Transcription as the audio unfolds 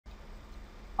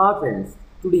Hi friends,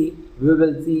 today we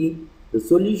will see the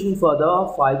solution for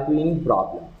the 5 queen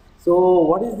problem. So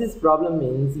what is this problem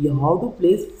means? You have to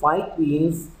place 5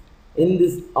 queens in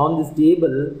this on this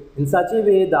table in such a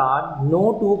way that no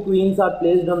 2 queens are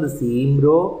placed on the same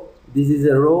row. This is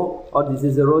a row, or this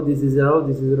is a row, this is a row,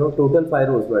 this is a row. Total 5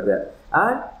 rows were there,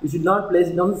 and you should not place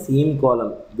it on the same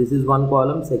column. This is one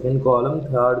column, second column,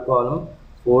 third column,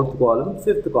 fourth column,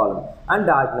 fifth column, and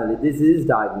diagonally. This is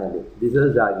diagonally. This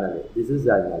is diagonally. This is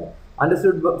diagonally.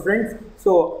 Understood, friends?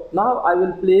 So now I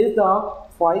will place the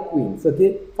 5 queens.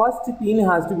 Okay, first queen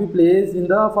has to be placed in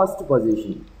the first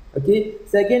position. Okay,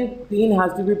 second queen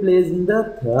has to be placed in the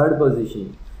third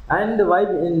position. And why?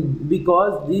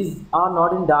 Because these are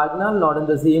not in diagonal, not in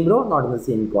the same row, not in the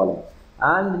same column.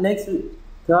 And next,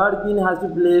 third queen has to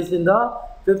be placed in the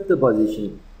fifth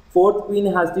position. Fourth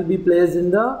queen has to be placed in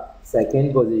the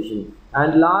second position,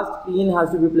 and last queen has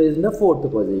to be placed in the fourth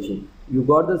position. You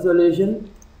got the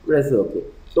solution? Press OK.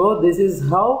 So this is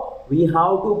how we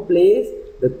have to place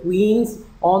the queens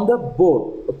on the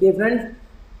board. Okay friends,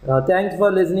 thanks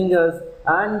for listening us.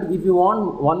 And if you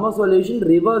want one more solution,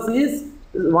 reverse is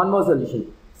one more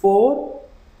solution. 4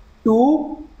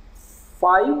 2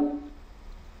 5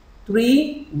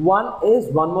 3 1 is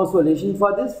one more solution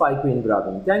for this 5 queen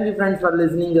problem. Thank you friends for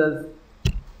listening us.